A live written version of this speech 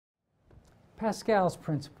Pascal's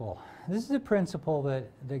principle. This is a principle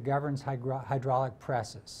that governs hydraulic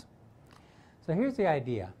presses. So here's the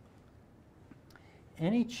idea.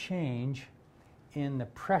 Any change in the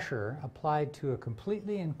pressure applied to a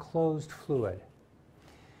completely enclosed fluid.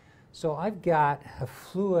 So I've got a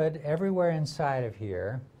fluid everywhere inside of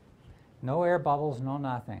here, no air bubbles, no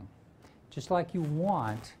nothing. Just like you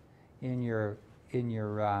want in your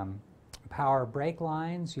power brake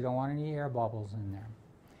lines, you don't want any air bubbles in there.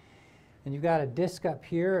 And you've got a disc up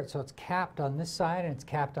here, so it's capped on this side and it's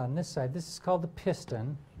capped on this side. This is called the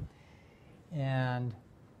piston. And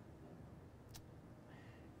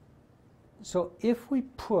so if we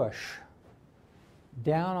push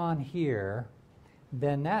down on here,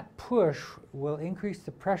 then that push will increase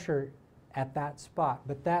the pressure at that spot.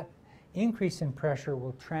 But that increase in pressure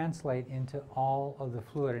will translate into all of the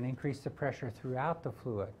fluid and increase the pressure throughout the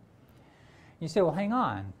fluid. You say, well, hang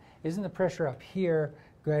on. Isn't the pressure up here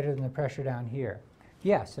greater than the pressure down here?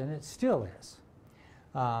 Yes, and it still is.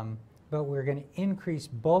 But we're going to increase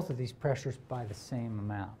both of these pressures by the same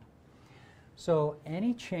amount. So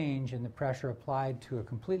any change in the pressure applied to a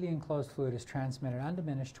completely enclosed fluid is transmitted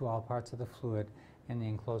undiminished to all parts of the fluid in the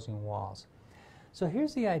enclosing walls. So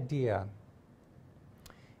here's the idea.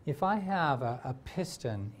 If I have a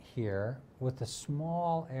piston here with a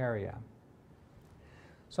small area,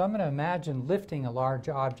 so I'm going to imagine lifting a large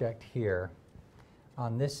object here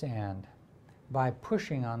on this end by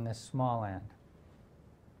pushing on this small end.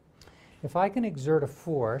 If I can exert a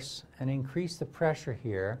force and increase the pressure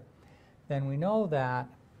here, then we know that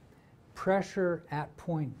pressure at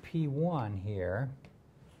point P1 here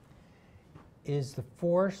is the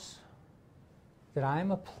force that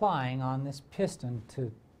I'm applying on this piston to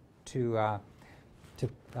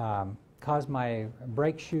cause my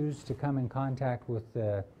brake shoes to come in contact with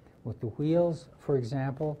the wheels, for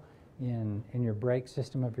example, in your brake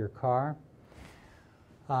system of your car.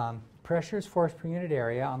 Pressure is force per unit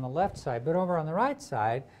area on the left side, but over on the right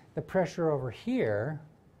side, the pressure over here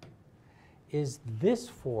is this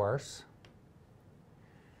force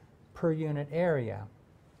per unit area.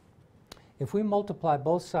 If we multiply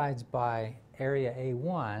both sides by area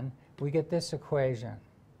A1, we get this equation.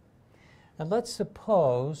 And let's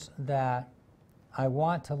suppose that I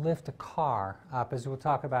want to lift a car up, as we'll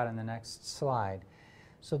talk about in the next slide.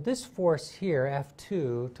 So this force here,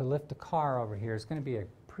 F2, to lift the car over here is going to be a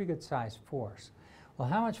pretty good sized force. Well,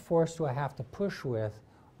 how much force do I have to push with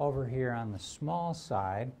over here on the small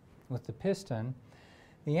side with the piston?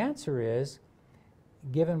 The answer is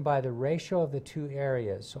given by the ratio of the two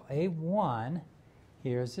areas. So A1,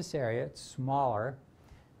 here's this area, it's smaller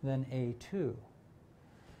than A2.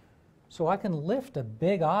 So I can lift a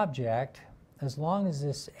big object as long as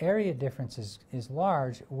this area difference is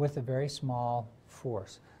large with a very small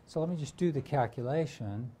force. So let me just do the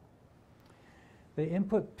calculation. The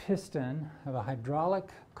input piston of a hydraulic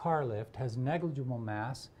car lift has negligible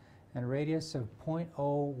mass and a radius of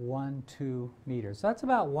 0.012 meters. That's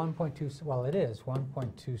about 1.2, well it is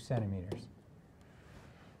 1.2 centimeters.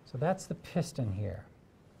 So that's the piston here,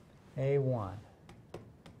 A1.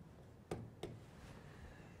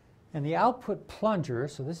 And the output plunger,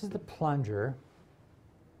 so this is the plunger,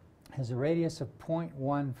 has a radius of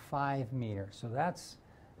 0.15 meters. So that's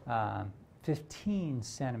 15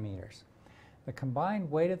 centimeters. The combined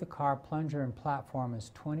weight of the car, plunger, and platform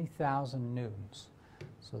is 20,000 newtons.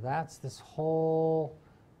 So that's this whole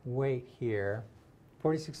weight here,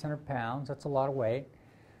 4,600 pounds. That's a lot of weight.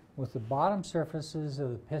 With the bottom surfaces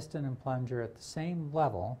of the piston and plunger at the same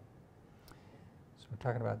level, so we're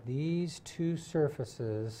talking about these two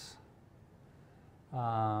surfaces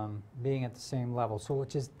being at the same level. So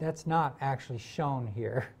that's not actually shown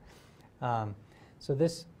here. So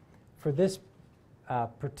this, for this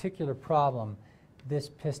particular problem, this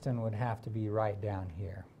piston would have to be right down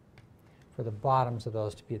here for the bottoms of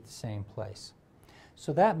those to be at the same place.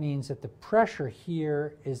 So that means that the pressure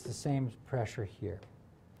here is the same as pressure here.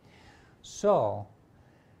 So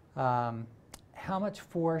how much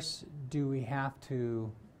force do we have to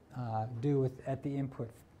do at the input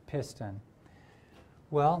piston?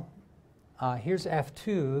 Well, here's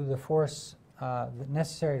F2, the force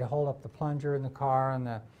necessary to hold up the plunger in the car,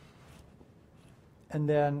 and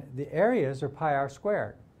then the areas are pi r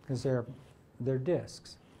squared because they're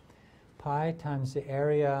discs. Pi times the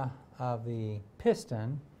area of the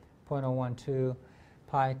piston, 0.012,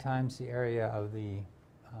 pi times the area of the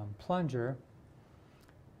plunger.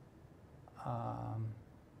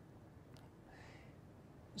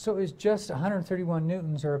 So it's just 131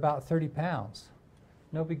 newtons, or about 30 pounds.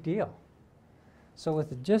 No big deal. So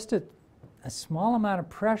with just a small amount of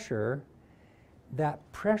pressure, that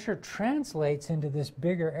pressure translates into this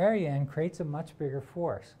bigger area and creates a much bigger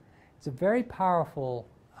force. It's a very powerful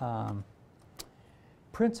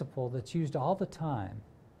principle that's used all the time.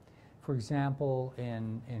 For example,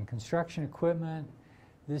 in construction equipment,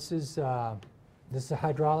 this is a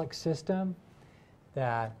hydraulic system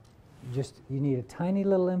that you need a tiny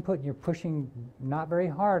little input, and you're pushing not very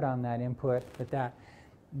hard on that input, but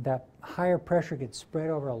that higher pressure gets spread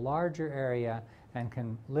over a larger area and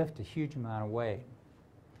can lift a huge amount of weight.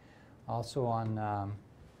 Also on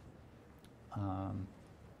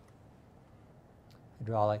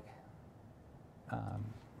hydraulic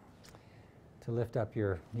to lift up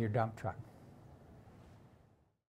your dump truck.